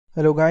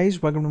Hello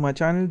guys, welcome to my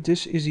channel.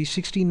 This is the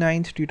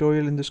 69th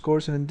tutorial in this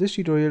course, and in this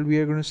tutorial we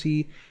are going to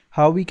see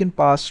how we can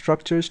pass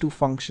structures to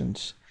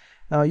functions.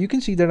 Now you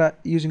can see that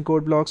using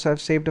code blocks I've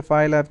saved a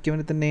file. I've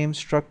given it the name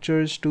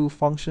structures to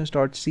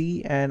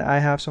functions.c, and I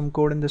have some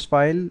code in this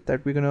file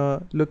that we're going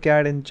to look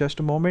at in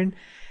just a moment.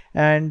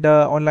 And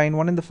on line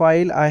 1 in the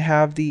file I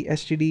have the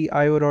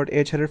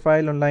stdio.h header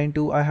file. On line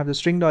 2 I have the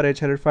string.h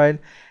header file,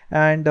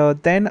 and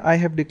then I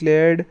have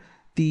declared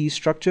the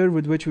structure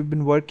with which we've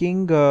been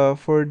working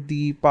for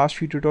the past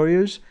few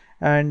tutorials,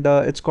 and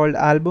it's called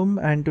album.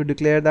 And to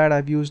declare that,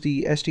 I've used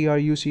the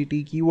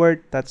struct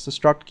keyword, that's the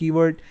struct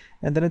keyword,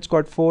 and then it's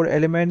got 4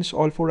 elements.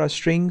 All 4 are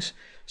strings.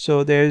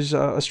 So there's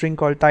a string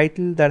called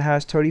title that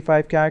has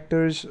 35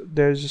 characters.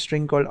 There's a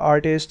string called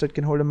artist that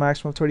can hold a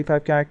maximum of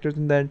 35 characters,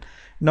 and then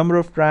number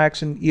of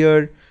tracks and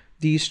year.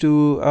 These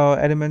two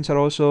elements are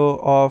also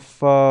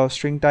of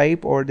string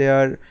type, or they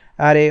are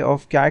array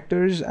of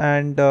characters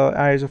and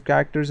arrays of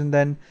characters, and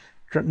then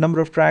number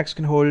of tracks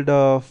can hold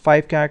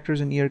 5 characters,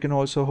 and year can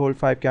also hold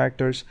 5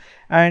 characters.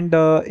 And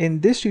in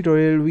this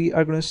tutorial we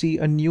are going to see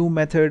a new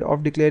method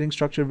of declaring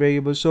structure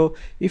variables. So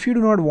if you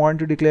do not want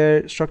to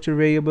declare structure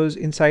variables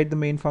inside the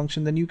main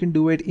function, then you can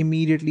do it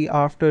immediately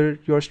after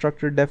your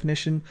structure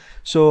definition.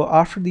 So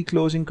after the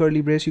closing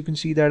curly brace, you can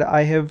see that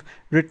I have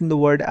written the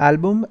word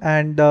album,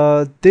 and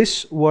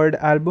this word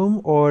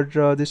album, or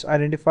this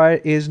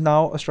identifier, is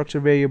now a structure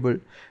variable,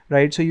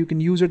 right? So you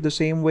can use it the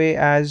same way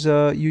as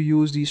you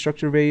use the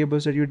structure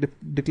variables that you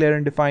declare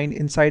and define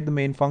inside the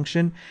main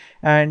function.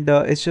 And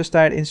it's just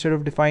that instead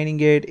of defining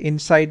it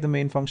inside the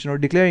main function or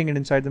declaring it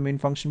inside the main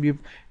function, we've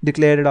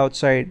declared it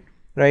outside,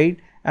 right?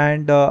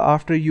 And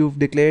after you've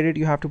declared it,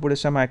 you have to put a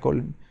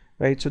semicolon,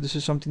 right? So this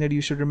is something that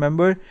you should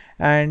remember,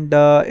 and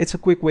it's a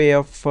quick way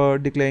of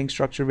declaring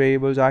structure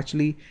variables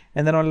actually.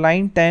 And then on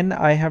line 10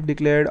 I have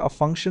declared a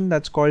function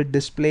that's called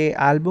display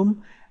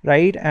album,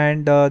 right?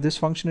 And this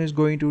function is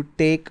going to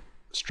take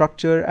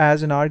structure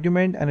as an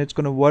argument, and it's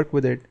going to work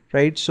with it,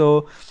 right?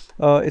 So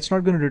it's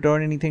not going to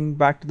return anything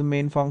back to the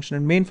main function,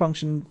 and main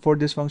function for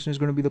this function is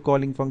going to be the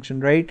calling function,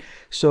 right?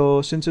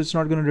 So since it's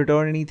not going to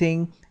return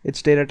anything,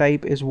 its data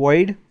type is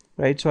void,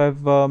 right? So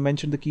I've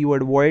mentioned the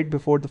keyword void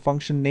before the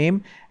function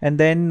name, and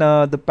then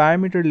the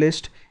parameter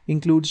list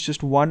includes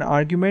just one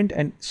argument,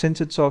 and since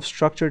it's of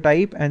structure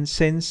type, and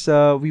since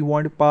we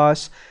want to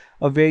pass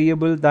a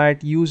variable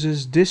that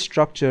uses this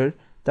structure,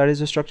 that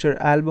is a structure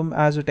album,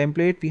 as a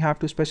template, we have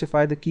to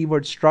specify the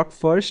keyword struct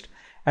first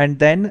and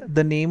then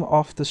the name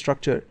of the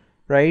structure,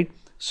 right?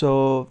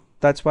 So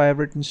that's why I've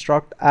written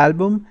struct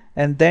album,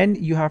 and then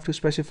you have to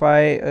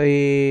specify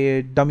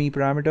a dummy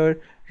parameter,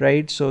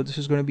 right? So this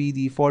is going to be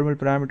the formal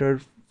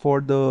parameter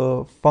for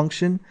the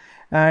function,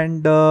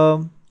 and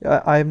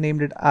I have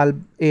named it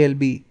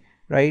alb,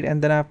 right?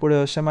 And then I've put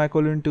a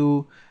semicolon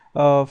to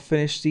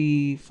finish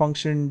the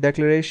function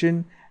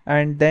declaration.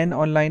 And then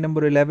on line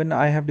number 11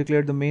 I have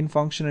declared the main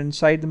function.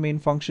 Inside the main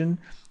function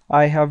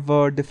I have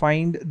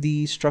defined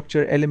the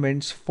structure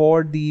elements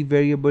for the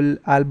variable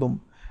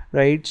album,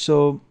 right?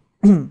 So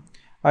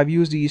I've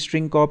used the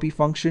string copy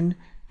function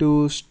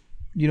to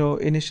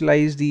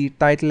initialize the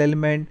title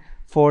element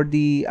for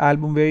the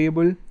album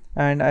variable,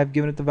 and I've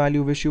given it the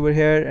value wish you were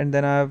here. And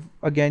then I've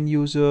again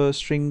used a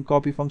string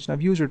copy function.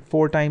 I've used it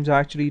 4 times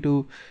actually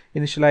to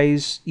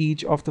initialize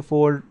each of the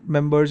 4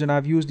 members, and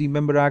I've used the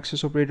member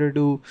access operator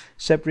to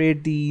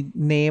separate the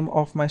name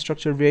of my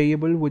structure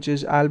variable, which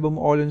is album,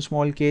 all in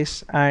small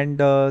case, and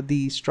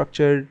the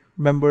structure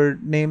member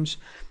names,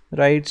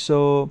 right?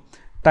 So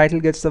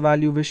title gets the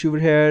value wish you were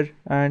here,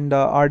 and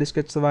artist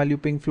gets the value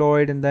Pink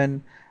Floyd, and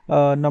then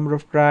number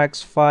of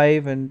tracks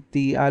 5, and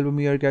the album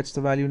year gets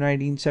the value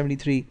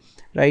 1973,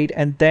 right?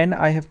 And then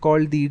I have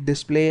called the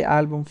display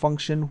album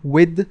function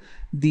with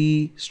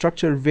the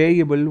structure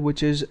variable,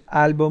 which is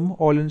album,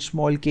 all in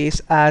small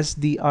case, as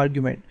the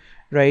argument,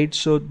 right?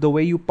 So the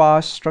way you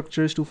pass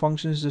structures to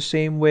functions is the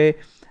same way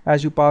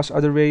as you pass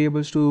other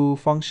variables to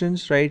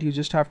functions, right? You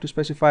just have to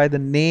specify the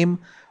name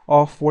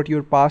of what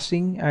you're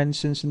passing, and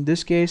since in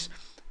this case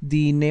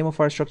the name of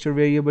our structure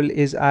variable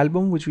is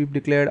album, which we've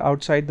declared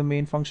outside the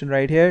main function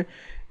right here,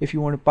 if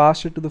you want to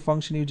pass it to the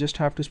function, you just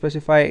have to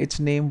specify its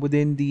name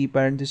within the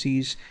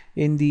parentheses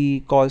in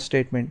the call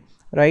statement,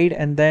 right?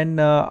 And then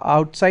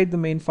outside the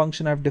main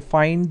function I've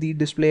defined the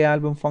display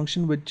album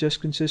function, which just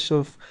consists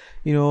of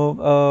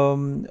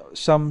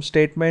some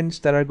statements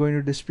that are going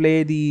to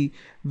display the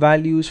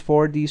values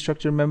for the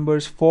structure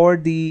members for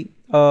the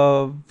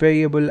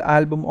variable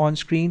album on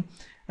screen.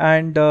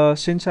 And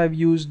since I've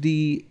used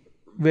the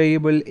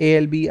variable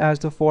alb as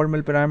the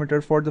formal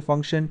parameter for the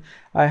function,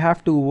 I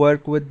have to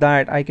work with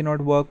that. I cannot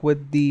work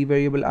with the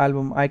variable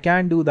album. I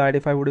can do that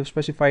if I would have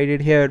specified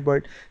it here,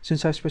 but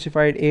since I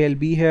specified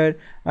alb here,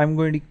 I'm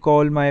going to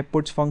call my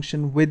puts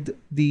function with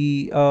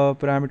the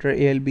parameter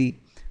alb,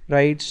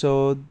 right?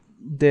 So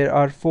there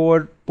are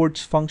 4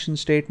 puts function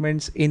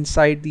statements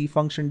inside the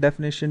function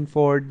definition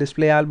for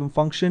display album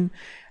function,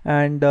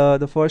 and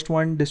the first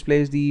one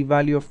displays the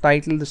value of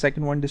title, the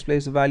second one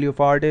displays the value of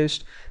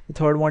artist, the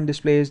third one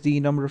displays the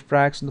number of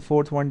tracks, and the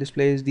fourth one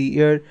displays the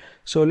year.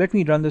 So let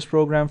me run this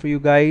program for you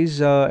guys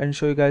and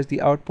show you guys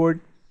the output.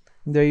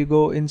 There you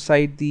go.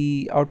 Inside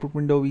the output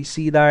window we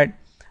see that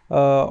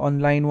on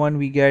line 1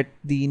 we get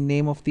the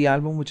name of the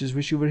album, which is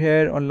Wish You Were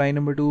Here. On line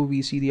number 2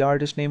 we see the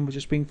artist name, which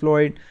is Pink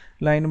Floyd.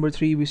 Line number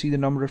 3 we see the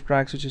number of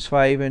tracks, which is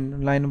 5, and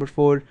on line number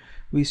 4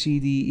 we see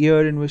the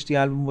year in which the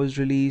album was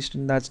released,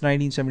 and that's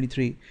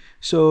 1973.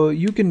 So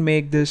you can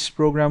make this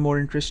program more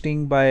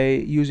interesting by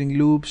using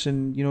loops,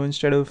 and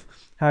instead of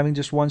having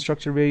just one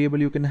structure variable,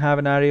 you can have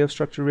an array of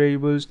structure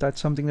variables.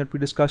 That's something that we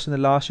discussed in the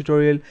last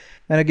tutorial.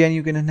 And again,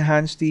 you can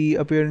enhance the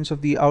appearance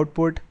of the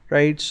output,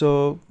 right?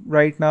 So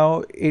right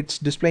now it's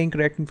displaying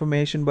correct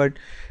information, but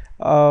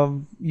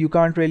you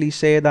can't really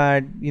say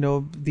that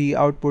the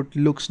output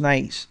looks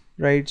nice,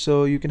 right?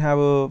 So you can have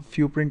a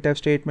few printf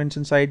statements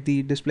inside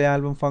the display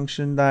album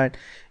function that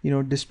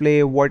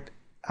display what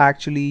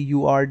actually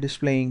you are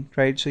displaying,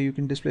 right? So you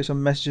can display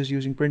some messages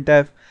using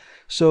printf.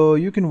 So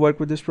you can work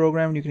with this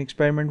program, you can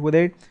experiment with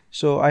it.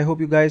 So I hope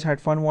you guys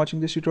had fun watching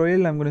this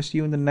tutorial. I'm going to see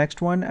you in the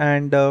next one,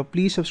 and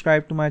please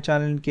subscribe to my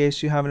channel in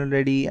case you haven't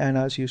already, and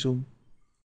I'll see you soon.